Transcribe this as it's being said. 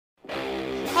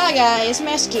Hi guys,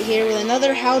 Mesky here with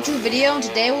another how-to video, and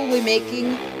today we'll be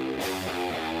making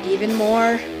even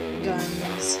more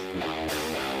guns.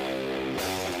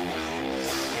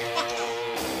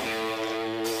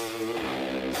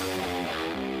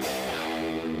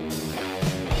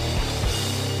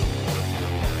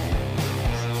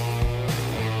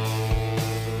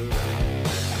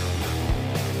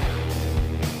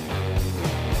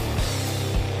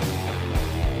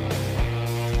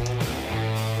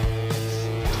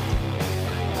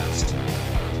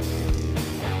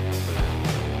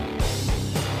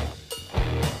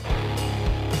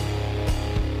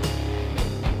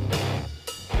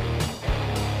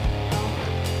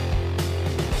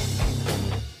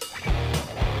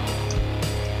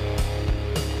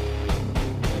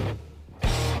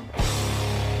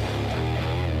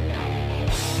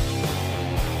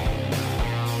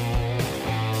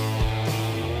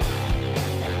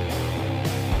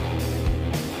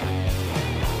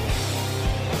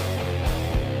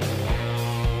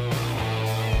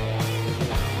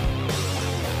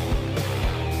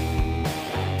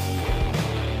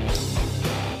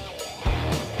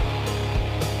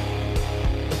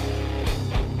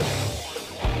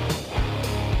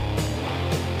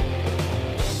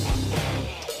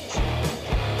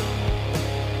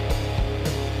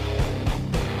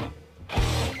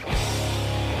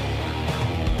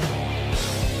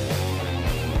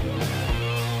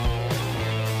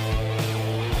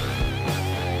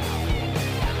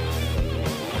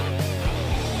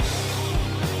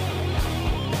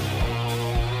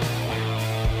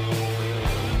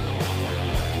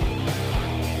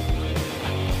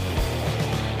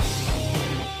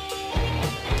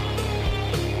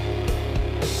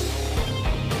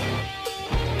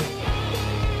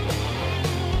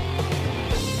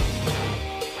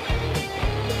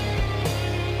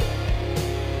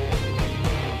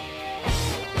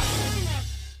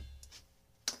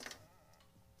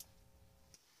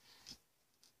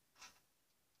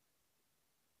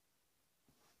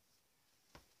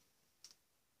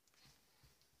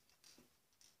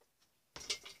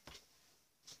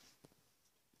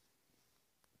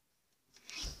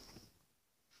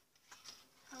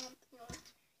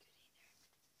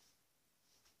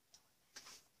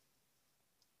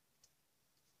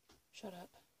 Shut up.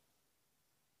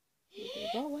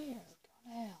 Go where? Go to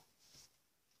hell.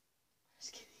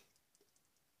 Just kidding.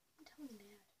 I'm telling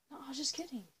Dad. No, I was just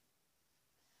kidding.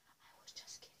 I was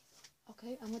just kidding.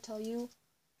 Okay, I'm gonna tell you,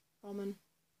 Roman.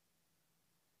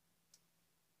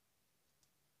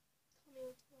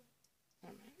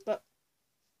 But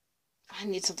I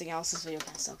need something else. This video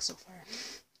kind of sucks so far.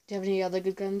 Do you have any other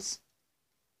good guns?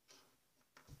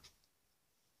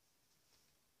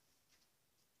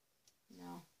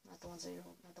 No, not the ones that you're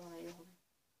holding. Not the one that you're holding.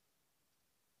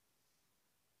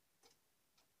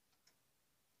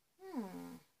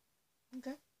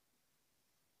 Okay.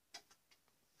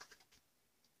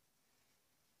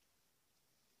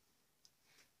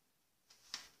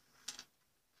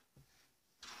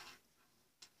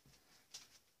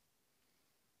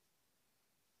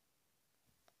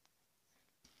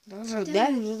 It's a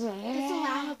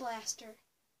lava blaster.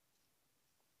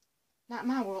 Not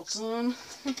my world, son.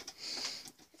 It's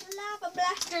a lava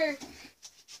blaster.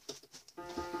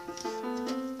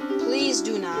 Please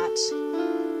do not.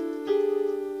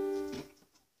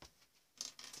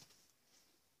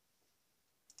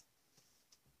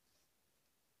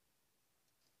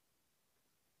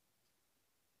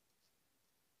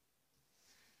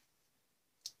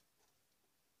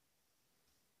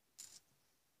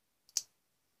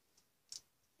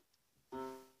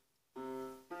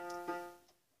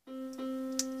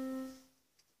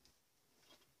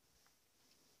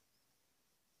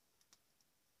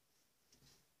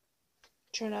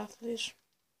 Turn it off, please.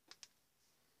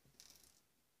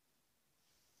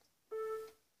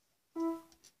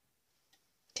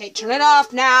 Okay, turn it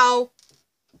off now.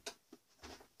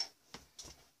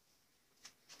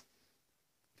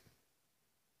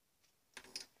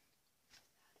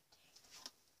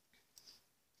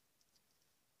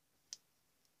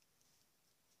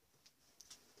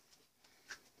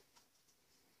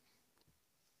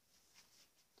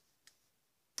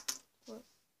 What?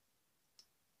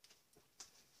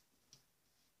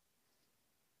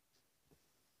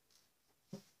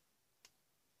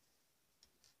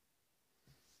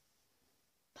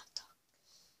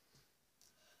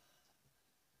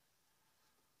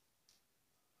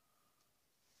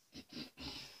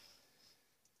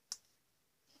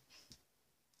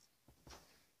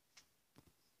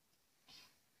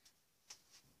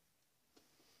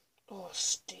 Oh, it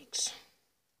stinks.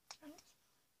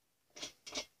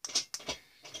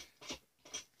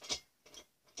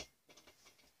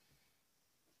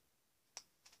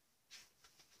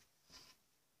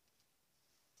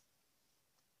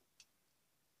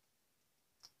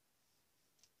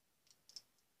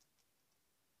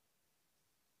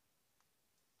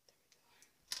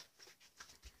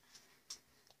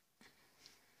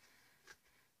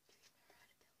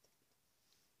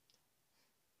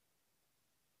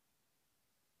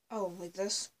 Oh, like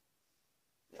this?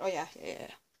 Oh, yeah.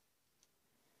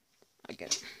 I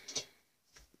get it.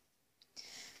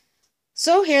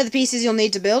 So, here are the pieces you'll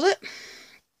need to build it.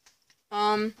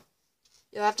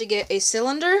 You'll have to get a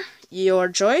cylinder, your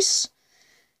choice,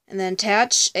 and then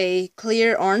attach a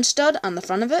clear orange stud on the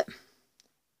front of it.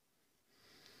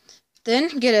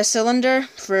 Then get a cylinder,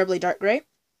 preferably dark gray,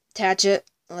 attach it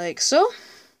like so.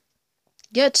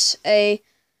 Get a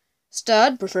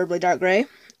stud, preferably dark gray,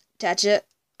 attach it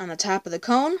on the top of the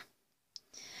cone.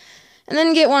 And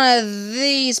then get one of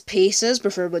these pieces,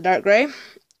 preferably dark gray,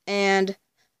 and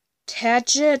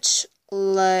attach it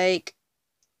like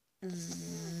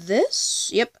this.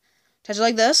 Yep, attach it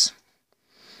like this.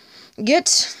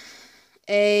 Get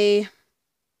a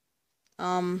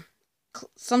some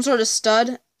sort of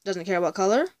stud, doesn't care what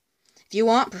color. If you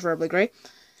want, preferably gray.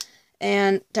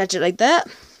 And attach it like that.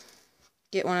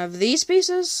 Get one of these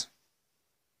pieces.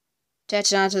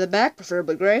 Attach it onto the back,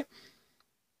 preferably gray.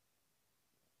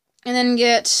 And then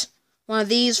get one of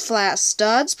these flat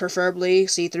studs, preferably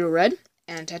see-through red,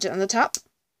 and attach it on the top,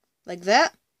 like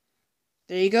that.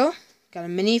 There you go. Got a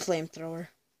mini flamethrower.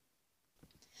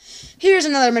 Here's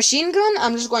another machine gun.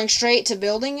 I'm just going straight to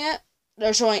building it.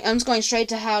 I'm just going straight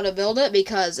to how to build it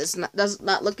because it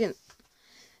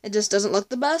just doesn't look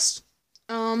the best.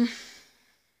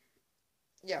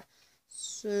 Yeah.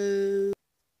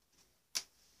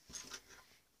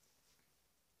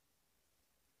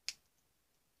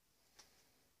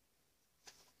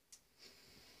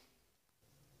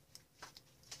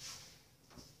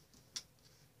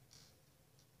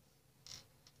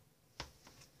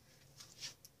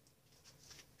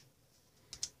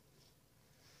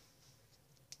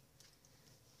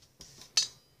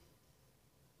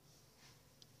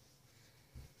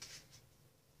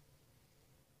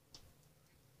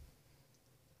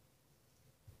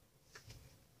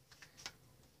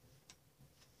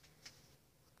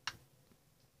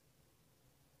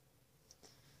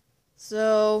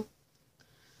 So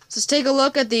let's take a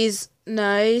look at these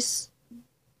nice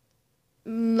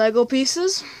Lego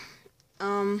pieces.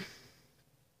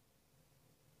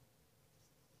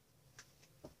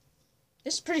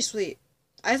 It's pretty sweet.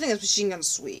 I think this machine gun's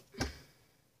sweet.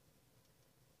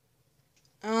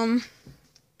 Forgot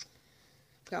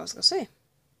what I was gonna say.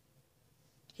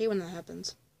 Hate when that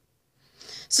happens.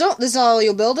 So, this is how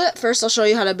you'll build it. First, I'll show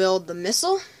you how to build the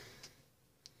missile.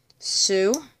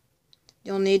 So,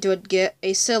 you'll need to get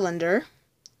a cylinder,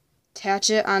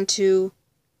 attach it onto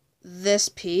this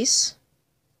piece,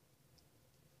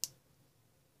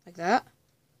 like that.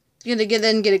 You're gonna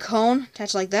then get a cone,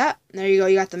 attach like that. And there you go,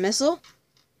 you got the missile.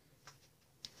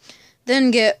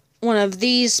 Then get one of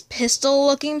these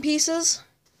pistol-looking pieces.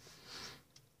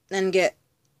 Then get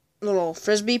a little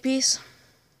frisbee piece,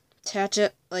 attach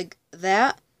it like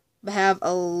that, but have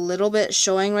a little bit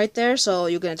showing right there so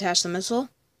you can attach the missile.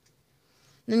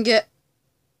 Then get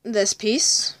this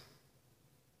piece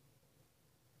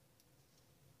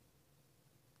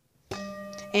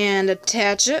and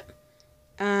attach it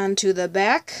onto the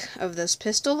back of this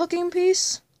pistol looking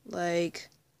piece like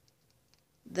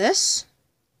this.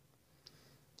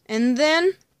 And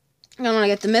then I'm going to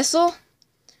get the missile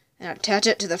and attach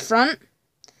it to the front.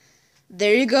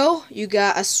 There you go. You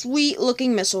got a sweet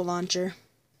looking missile launcher.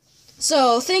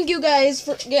 So thank you guys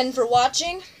again for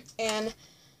watching, and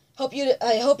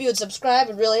I hope you would subscribe.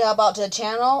 It really help out to the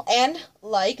channel, and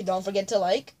like. Don't forget to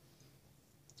like.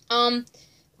 If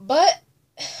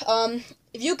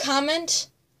you comment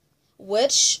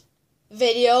which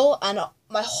video on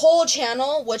my whole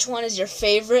channel, which one is your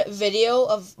favorite video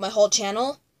of my whole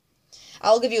channel,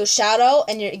 I'll give you a shout out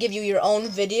and give you your own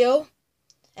video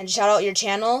and shout out your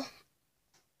channel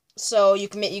so you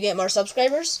get more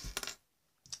subscribers.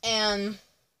 And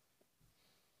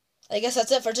I guess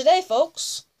that's it for today,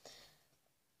 folks.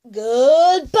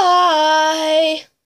 Goodbye.